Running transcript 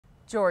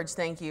George,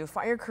 thank you.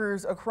 Fire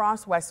crews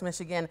across West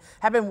Michigan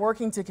have been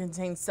working to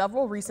contain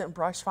several recent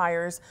brush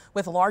fires,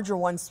 with larger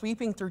ones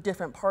sweeping through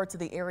different parts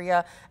of the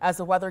area as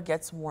the weather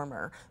gets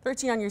warmer.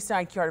 13 on your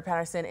side, Kiara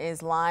Patterson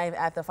is live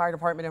at the fire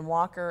department in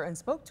Walker and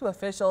spoke to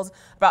officials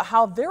about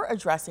how they're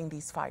addressing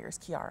these fires.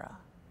 Kiara.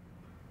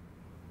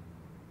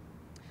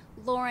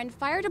 Lauren,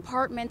 fire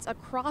departments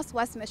across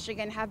West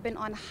Michigan have been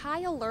on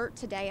high alert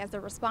today as they're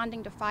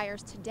responding to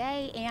fires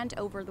today and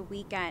over the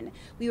weekend.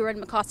 We were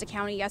in Mecosta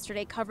County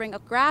yesterday covering a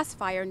grass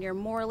fire near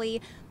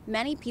Morley.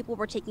 Many people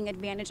were taking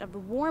advantage of the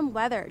warm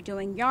weather,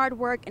 doing yard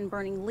work and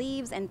burning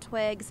leaves and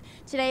twigs.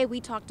 Today we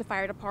talked to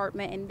fire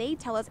department and they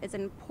tell us it's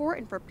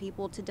important for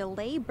people to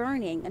delay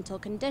burning until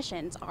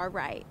conditions are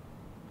right.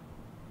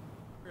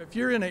 If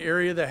you're in an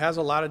area that has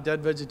a lot of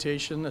dead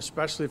vegetation,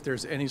 especially if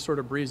there's any sort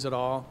of breeze at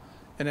all,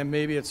 and then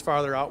maybe it's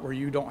farther out where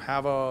you don't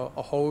have a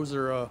hose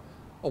or a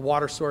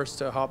water source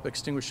to help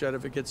extinguish it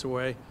if it gets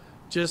away,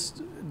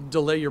 just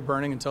delay your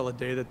burning until the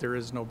day that there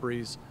is no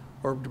breeze,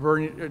 or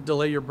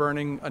delay your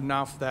burning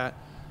enough that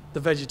the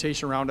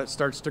vegetation around it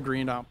starts to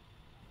green up.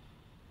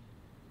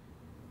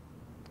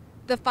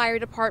 The fire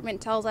department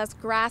tells us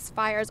grass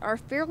fires are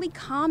fairly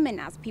common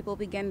as people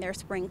begin their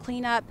spring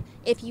cleanup.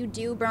 If you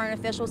do burn,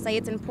 officials say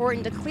it's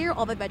important to clear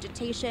all the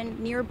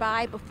vegetation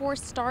nearby before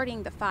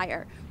starting the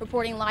fire.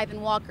 Reporting live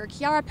in Walker,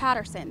 Kiara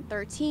Patterson,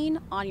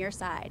 13 on your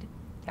side.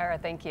 Kiara,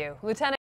 thank you. Lieutenant